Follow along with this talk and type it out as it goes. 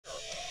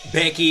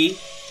Becky,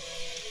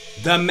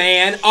 the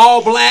man,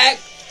 all black,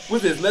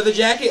 with his leather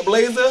jacket,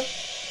 blazer.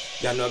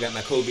 Y'all know I got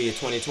my Kobe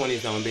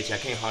 2020s on, bitch. I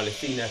can't hardly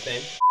see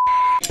nothing.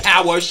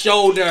 Power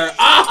shoulder.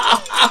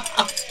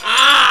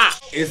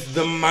 It's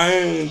the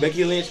man,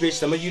 Becky Lynch, bitch.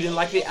 Some of you didn't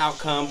like the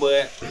outcome,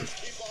 but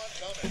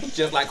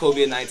just like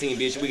COVID-19,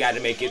 bitch, we got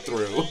to make it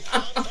through.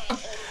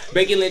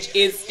 Becky Lynch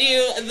is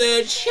still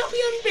the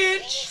champion,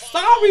 bitch.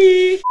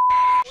 Sorry.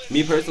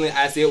 Me personally,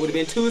 I say it would have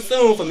been too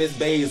soon for Miss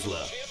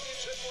Baszler.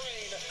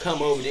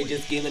 Come over, they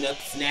just giving up,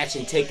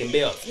 snatching, taking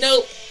belts.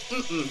 Nope.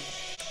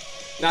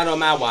 Not on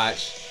my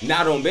watch.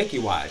 Not on Becky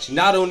watch.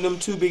 Not on them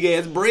two big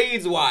ass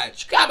braids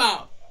watch. Come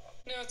on.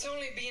 Now it's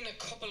only been a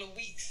couple of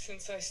weeks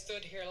since I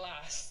stood here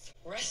last.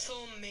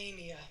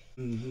 WrestleMania.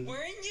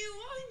 Where I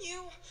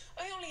knew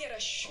I only had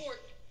a short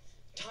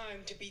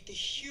time to beat the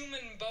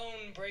human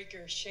bone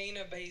breaker,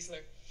 Shayna Baszler.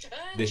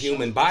 And the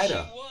human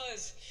biter. She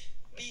was.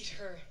 Beat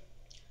her.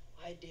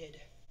 I did.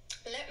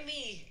 Let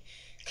me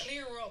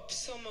clear up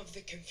some of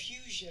the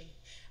confusion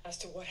as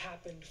to what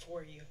happened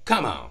for you.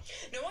 Come on.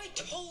 Now I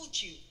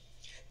told you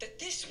that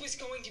this was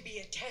going to be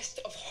a test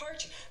of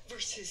heart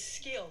versus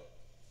skill.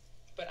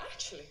 But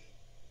actually,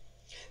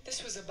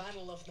 this was a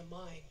battle of the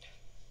mind.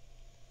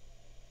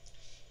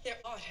 Now,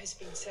 a lot has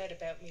been said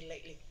about me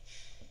lately.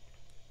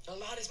 A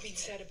lot has been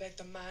said about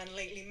the man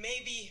lately.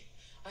 Maybe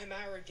I'm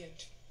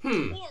arrogant.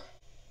 Or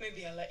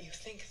maybe I let you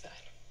think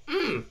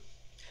that.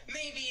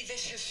 Maybe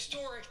this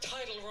historic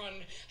title run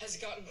has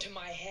gotten to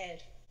my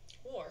head.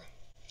 Or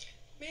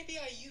maybe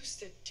I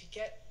used it to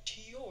get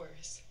to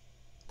yours.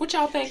 What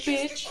y'all think,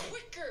 because bitch?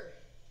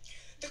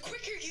 The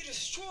quicker you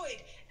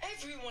destroyed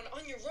everyone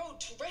on your road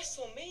to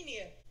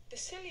WrestleMania, the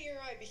sillier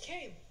I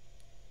became.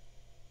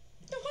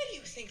 Now, why do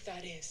you think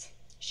that is,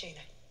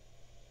 Shayna?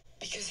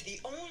 Because the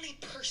only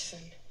person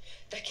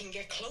that can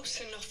get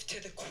close enough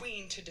to the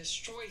Queen to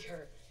destroy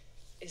her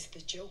is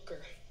the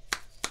Joker.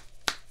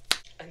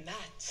 And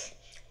that's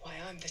why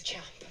I'm the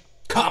champ.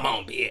 Come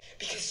on, bitch.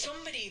 Because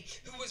somebody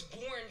who was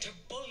born to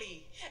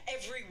bully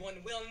everyone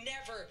will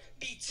never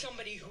beat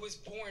somebody who was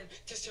born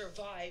to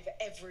survive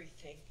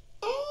everything.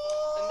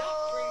 And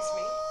that brings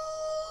me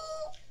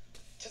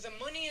to the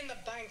Money in the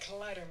Bank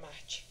ladder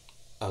match.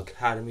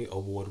 Academy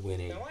Award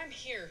winning. Now I'm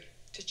here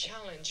to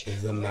challenge the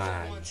whoever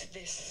man wants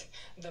this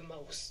the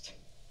most.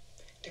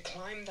 To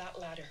climb that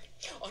ladder,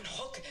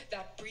 unhook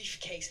that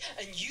briefcase,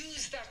 and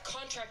use that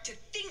contract to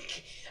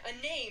think a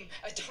name,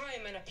 a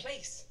time, and a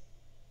place.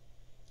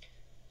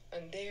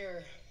 And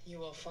there you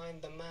will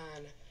find the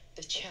man,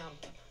 the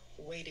champ,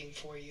 waiting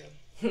for you.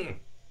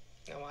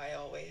 Now I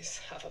always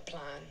have a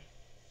plan.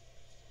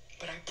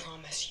 But I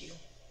promise you,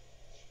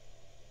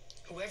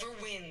 whoever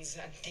wins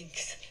and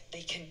thinks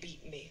they can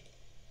beat me,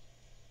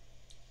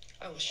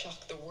 I will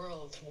shock the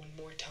world one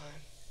more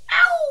time.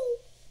 Ow!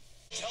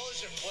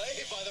 Intelligent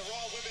play by the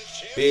Raw Women's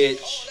Champion.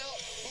 Bitch. Calling out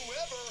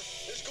whoever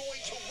is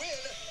going to win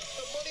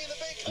the Money in the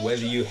Bank contract.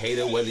 Whether you hate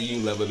her, whether you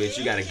love her, bitch,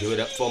 you gotta give it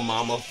up for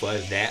mama for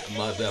that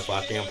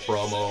motherfucking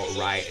promo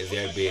right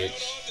there,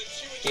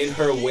 bitch. In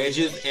her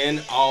wedges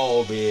and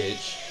all,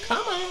 bitch.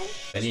 Come on.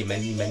 Money,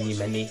 money, money,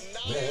 money,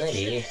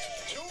 money.